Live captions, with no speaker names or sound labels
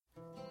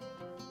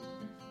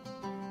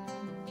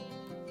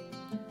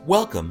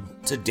Welcome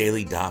to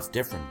Daily Daf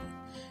Differently,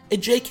 a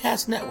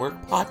JCast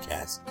Network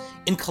podcast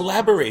in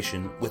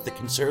collaboration with the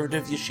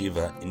Conservative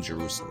Yeshiva in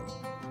Jerusalem.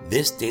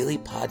 This daily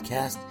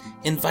podcast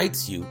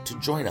invites you to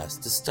join us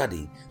to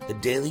study the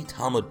daily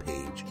Talmud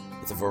page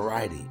with a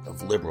variety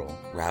of liberal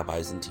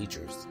rabbis and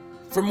teachers.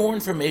 For more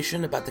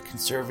information about the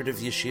Conservative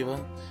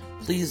Yeshiva,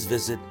 please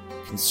visit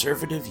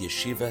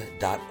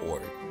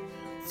conservativeyeshiva.org.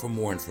 For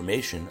more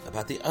information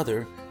about the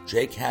other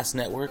JCast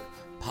Network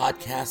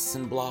podcasts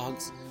and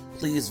blogs,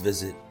 please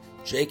visit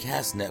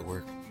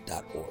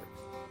jcastnetwork.org.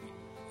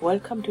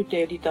 Welcome to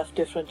Daily Daf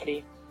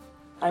Differently.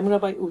 I'm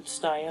Rabbi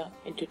Utz,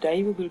 and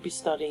today we will be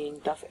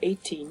studying Daf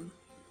 18,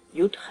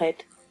 Yud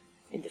Chet,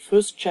 in the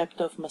first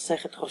chapter of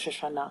Masechet Rosh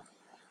Hashanah.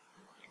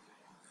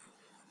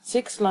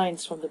 6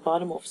 lines from the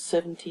bottom of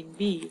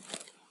 17b,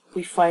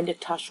 we find a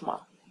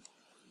Tashma,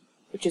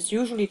 which is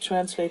usually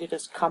translated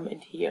as "come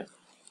and hear."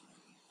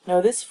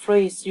 Now this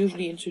phrase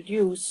usually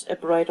introduces a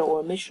Braita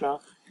or a Mishnah,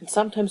 and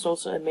sometimes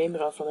also a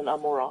Memra from an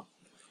Amora.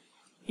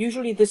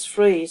 Usually this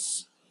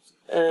phrase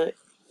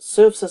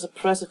serves as a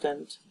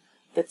precedent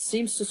that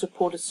seems to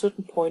support a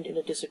certain point in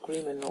a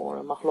disagreement or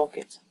a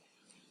machloket.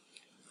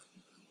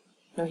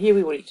 Now here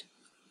we read,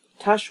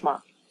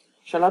 Tashma,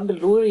 Shalom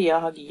Beluria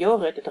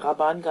Hagioret et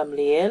Rabban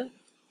Gamliel,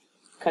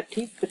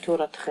 Katif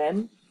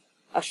Betoratchem,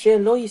 Asher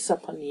lo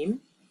yisa panim,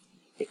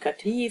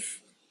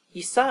 Katif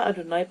Yisa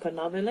Adonai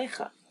panav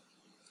elecha.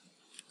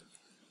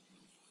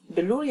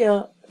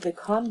 Beluria, the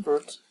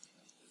convert,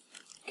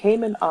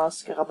 came and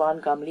asked Rabban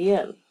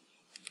Gamliel,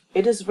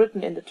 "It is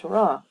written in the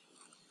Torah,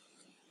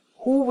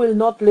 who will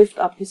not lift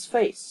up his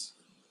face?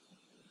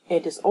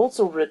 It is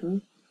also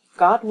written,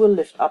 God will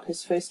lift up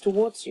his face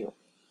towards you."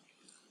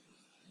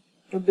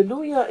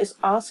 Beluria is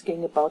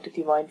asking about the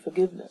divine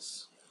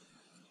forgiveness.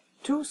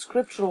 2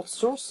 scriptural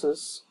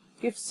sources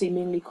give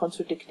seemingly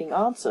contradicting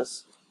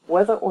answers,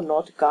 whether or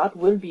not God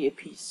will be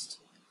appeased.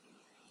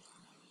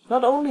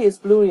 Not only is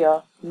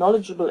Beluria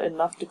knowledgeable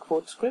enough to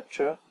quote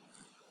scripture,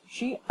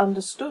 she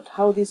understood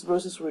how these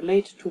verses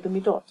relate to the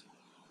Midot.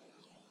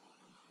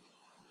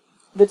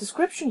 The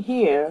description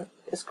here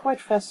is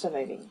quite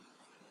fascinating.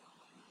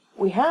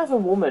 We have a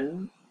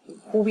woman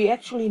who we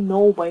actually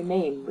know by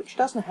name, which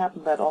doesn't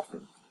happen that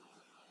often.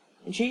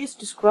 And she is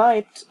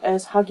described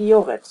as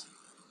Hagioret,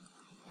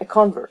 a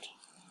convert.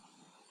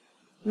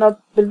 Now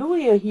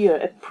Beluria here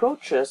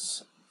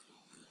approaches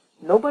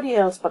nobody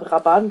else but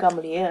Rabban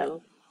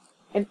Gamliel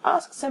and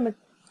asks him a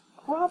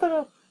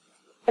rather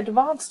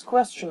advanced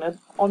question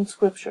on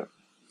scripture,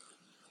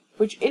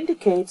 which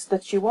indicates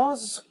that she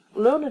was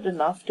learned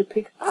enough to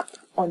pick up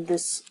on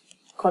this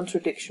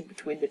contradiction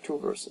between the 2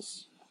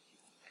 verses.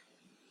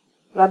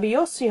 Rabbi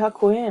Yossi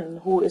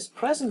HaKohen, who is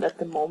present at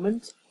the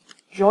moment,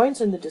 joins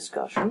in the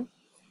discussion,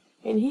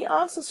 and he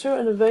answers her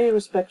in a very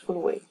respectful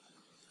way.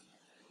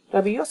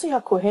 Rabbi Yossi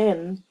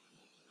HaKohen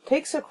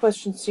takes her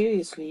question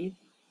seriously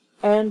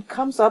and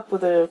comes up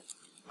with an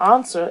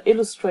answer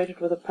illustrated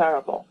with a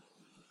parable.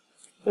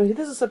 So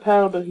this is a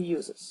parable he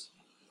uses.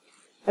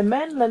 A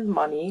man lent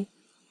money,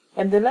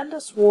 and the lender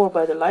swore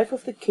by the life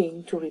of the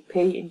king to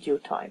repay in due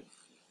time.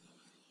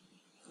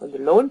 When the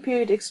loan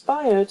period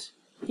expired,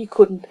 he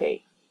couldn't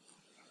pay,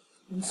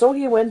 and so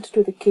he went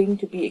to the king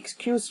to be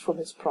excused from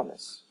his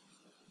promise.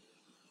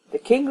 The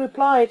king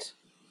replied,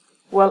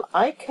 "Well,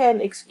 I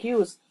can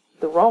excuse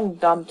the wrong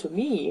done to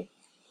me,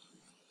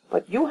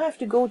 but you have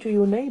to go to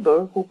your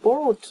neighbor who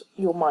borrowed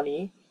your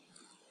money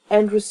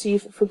and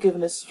receive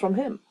forgiveness from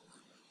him.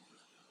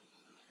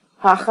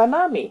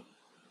 Hachanami,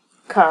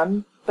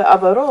 kan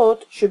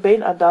be'avarot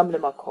shebein adam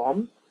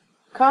lemakom,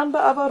 kan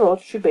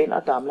be'avarot shebein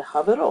adam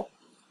lechavero."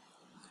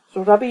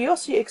 So Rabbi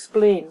Yossi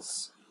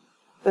explains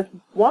that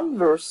one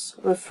verse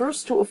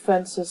refers to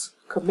offenses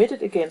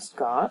committed against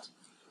God,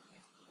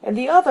 and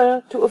the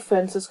other to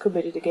offenses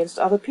committed against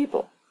other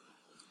people.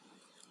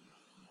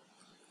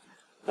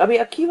 Rabbi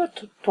Akiva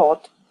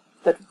taught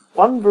that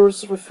one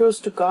verse refers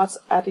to God's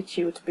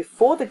attitude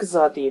before the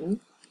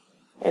Gzadin,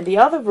 and the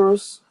other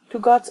verse to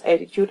God's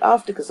attitude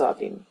after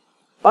Gzadin.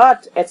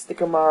 But, adds the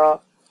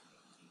Gemara,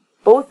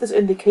 both is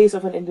in the case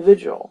of an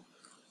individual.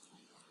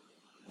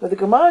 But the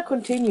Gemara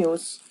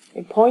continues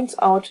and points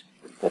out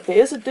that there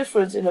is a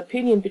difference in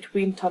opinion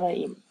between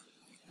Tanaim.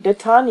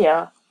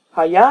 Detanya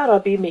Haya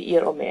Rabbi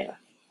Meir Omer.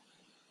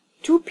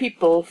 2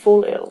 people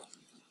fall ill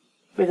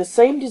with the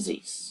same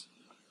disease,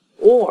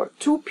 or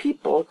 2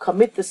 people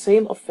commit the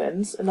same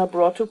offense and are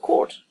brought to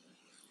court.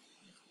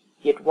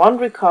 Yet one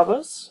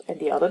recovers and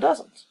the other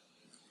doesn't.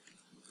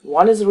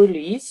 One is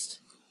released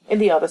and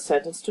the other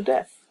sentenced to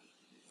death.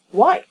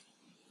 Why?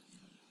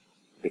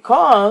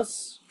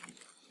 Because,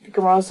 the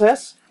Gemara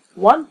says,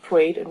 one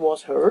prayed and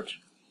was heard,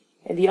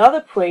 and the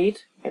other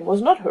prayed and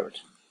was not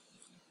heard.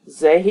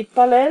 Ze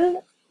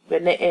hitpalel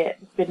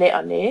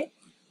v'ne'aneh,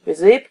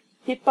 v'ze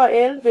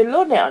hitpalel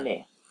v'lo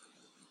ne'aneh.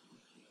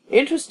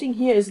 Interesting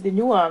here is the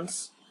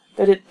nuance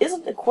that it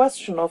isn't a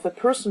question of a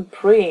person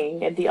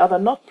praying and the other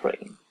not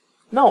praying.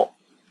 No,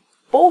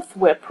 both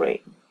were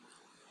praying,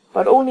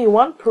 but only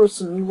one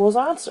person was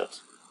answered.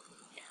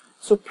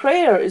 So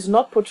prayer is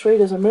not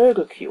portrayed as a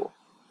miracle cure.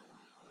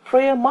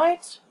 prayer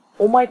might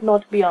or might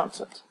not be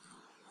answered.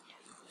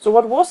 So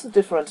what was the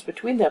difference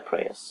between their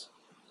prayers?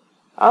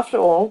 After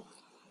all,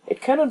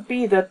 it cannot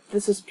be that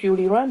this is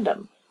purely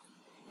random.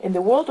 In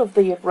the world of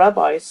the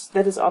rabbis,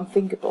 that is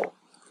unthinkable,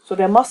 so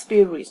there must be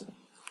a reason.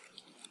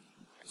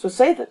 So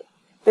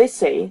they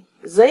say,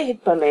 Ze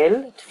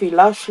hitpalel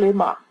tfilah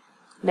shlema,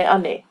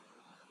 ne'aneh.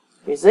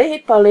 V'ze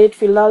hitpalel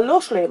tfilah lo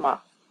shlema,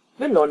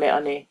 v'lo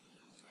ne'aneh.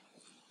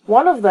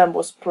 One of them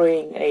was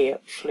praying a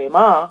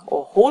shlema,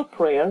 or whole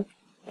prayer,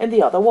 and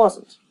the other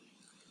wasn't.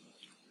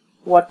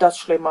 What does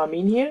shlema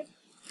mean here?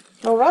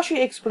 Now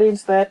Rashi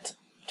explains that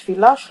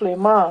tfilah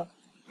shlema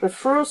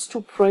refers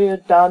to prayer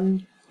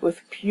done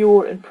with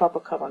pure and proper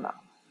kavanah.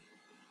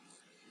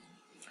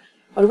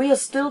 But we are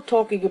still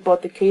talking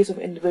about the case of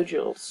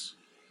individuals.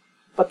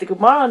 But the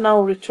Gemara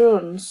now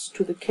returns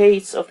to the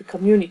case of the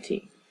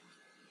community.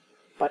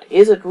 But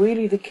is it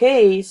really the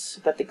case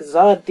that the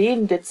Gzar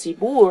Din de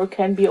Tzibur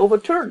can be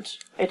overturned?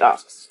 It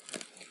asks.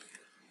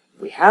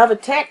 We have a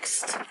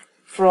text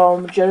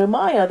from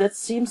Jeremiah that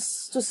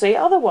seems to say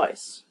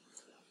otherwise.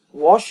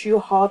 Wash your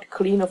heart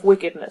clean of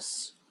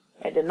wickedness.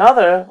 And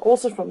another,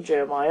 also from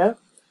Jeremiah,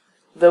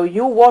 though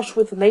you wash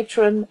with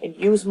natron and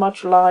use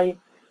much lye,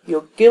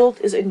 your guilt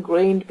is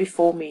ingrained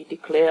before me,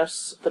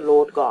 declares the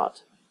Lord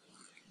God.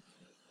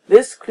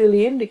 This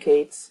clearly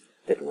indicates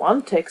that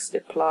one text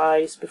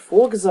applies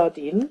before Gzar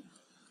Din,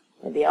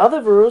 and the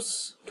other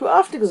verse to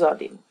after Gzar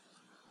Din.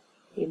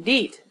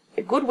 Indeed,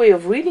 a good way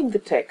of reading the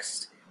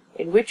text,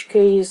 in which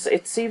case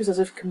it seems as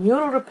if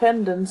communal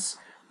repentance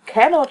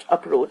cannot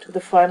uproot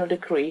the final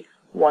decree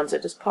once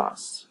it is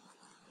passed.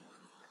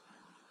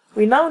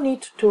 We now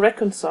need to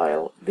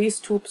reconcile these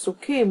two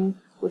psukim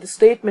with the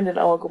statement in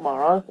our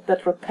Gemara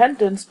that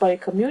repentance by a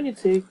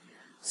community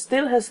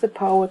still has the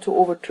power to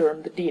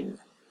overturn the din.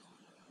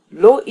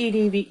 Lo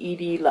idi vi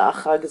idi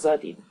la'achar Gzar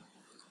Din.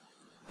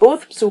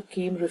 Both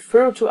psukim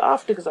refer to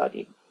after Gzar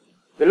Din.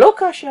 Velo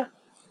kasha.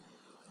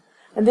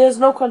 And there is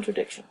no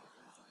contradiction.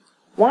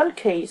 One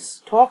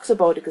case talks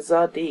about a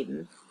Gzar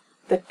Din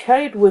that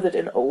carried with it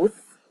an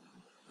oath,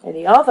 and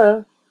the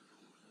other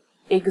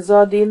a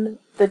Gzar Din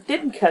that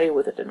didn't carry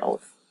with it an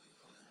oath.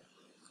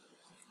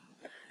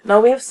 Now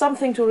we have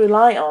something to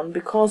rely on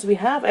because we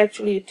have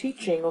actually a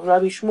teaching of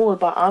Rabbi Shmuel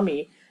Bar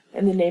Ami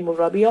in the name of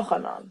Rabbi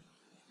Yochanan.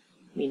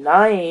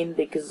 Minayin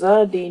the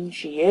Gzar Din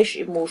sheyesh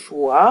imo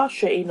shvuah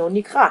she'eino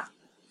nikra.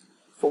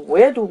 From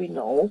where do we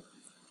know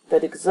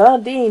that a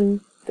Gzar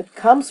Din that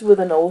comes with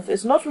an oath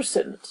is not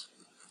rescinded?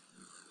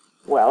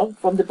 Well,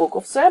 from the book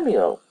of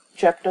Samuel,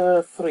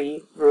 chapter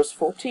 3, verse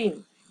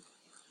 14.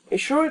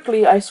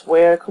 Assuredly I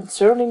swear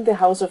concerning the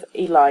house of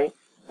Eli,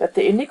 that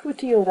the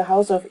iniquity of the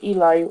house of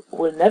Eli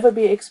will never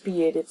be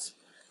expiated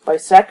by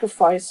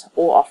sacrifice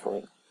or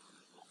offering.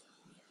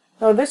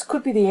 Now this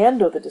could be the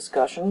end of the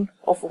discussion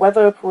of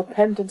whether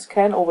repentance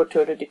can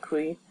overturn a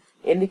decree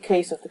in the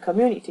case of the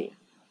community.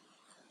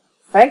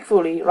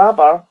 Thankfully,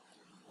 Rabbah,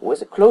 who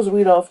is a close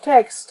reader of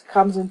text,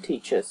 comes and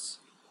teaches,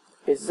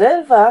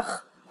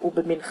 Bezelvach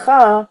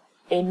ubemincha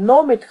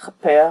eino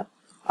mitchaper,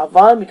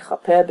 aval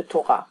mitchaper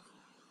betorah.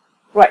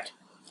 Right,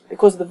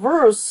 because the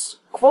verse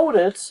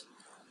quoted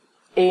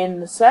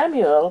in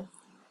Samuel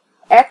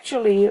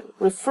actually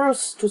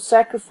refers to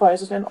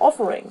sacrifices and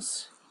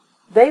offerings.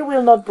 They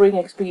will not bring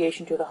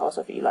expiation to the house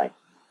of Eli.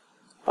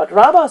 But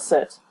Rabbah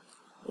said,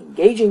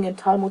 engaging in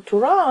Talmud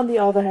Torah, on the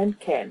other hand,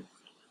 can.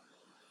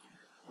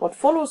 What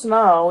follows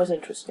now is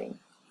interesting.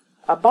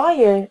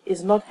 Abaye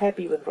is not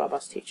happy with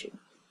Rabbah's teaching.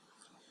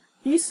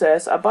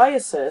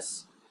 Abaye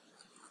says,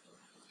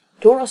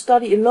 Torah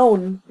study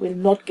alone will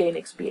not gain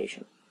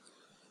expiation.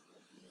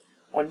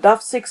 On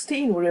Daf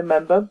 16 we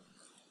remember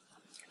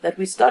that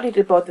we studied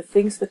about the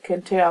things that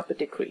can tear up a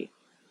decree.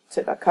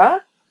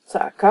 Tzedakah,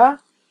 tza'akah,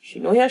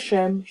 shinoi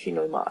Hashem,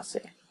 shinoi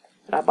ma'aseh.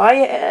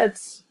 Abaye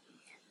adds,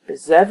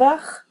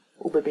 Bezevach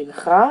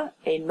ubebincha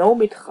eino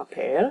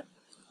mitchaper,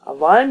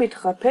 aval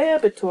mitchaper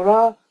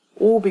betorah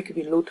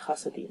ubikvilut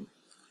chasadim.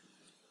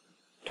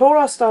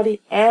 Torah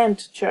study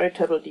and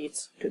charitable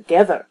deeds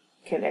together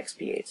can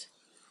expiate.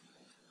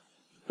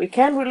 We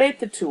can relate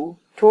the two,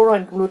 Torah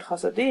and Gemilut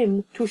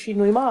Chasadim, to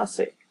Shinoi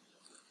Ma'aseh,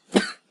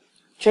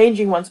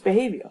 changing one's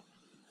behavior,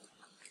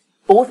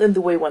 both in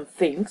the way one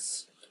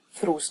thinks,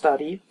 through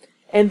study,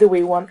 and the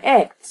way one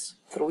acts,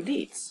 through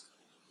deeds,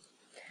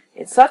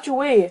 in such a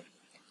way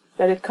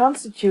that it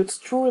constitutes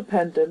true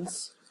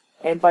repentance,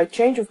 and by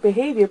change of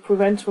behavior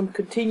prevents from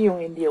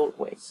continuing in the old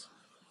ways.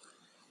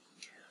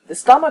 The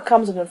Stama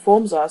comes and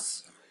informs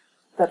us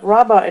that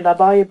Rabbah and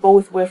Abaye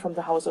both were from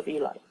the house of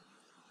Eli.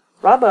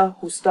 Rabbah,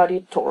 who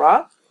studied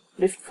Torah,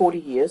 lived 40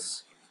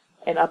 years,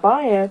 and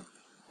Abaye,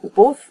 who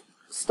both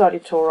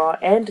studied Torah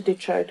and did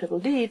charitable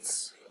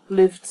deeds,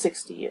 lived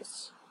 60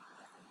 years.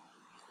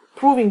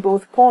 Proving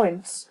both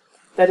points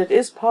that it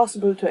is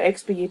possible to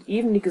expiate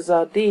even the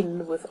Gzar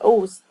Din with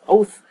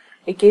oath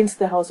against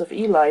the house of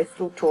Eli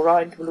through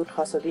Torah and Gemilut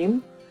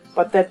Chasadim,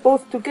 but that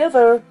both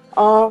together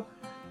are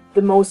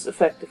the most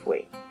effective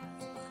way.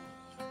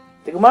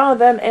 The Gemara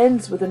then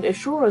ends with an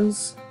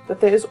assurance that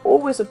there is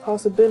always a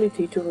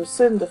possibility to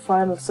rescind the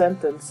final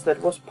sentence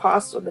that was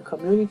passed on the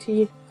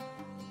community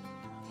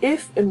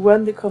if and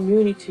when the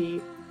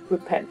community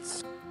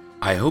repents.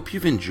 I hope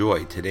you've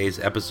enjoyed today's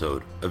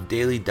episode of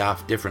Daily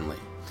Daf Differently,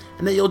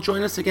 and that you'll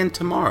join us again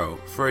tomorrow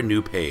for a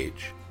new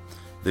page.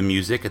 The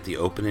music at the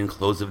open and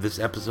close of this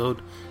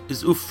episode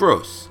is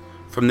Ufros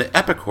from the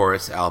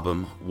Epichorus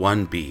album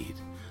One Bead,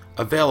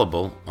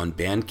 available on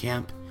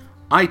Bandcamp,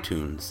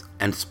 iTunes,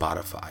 and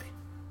Spotify.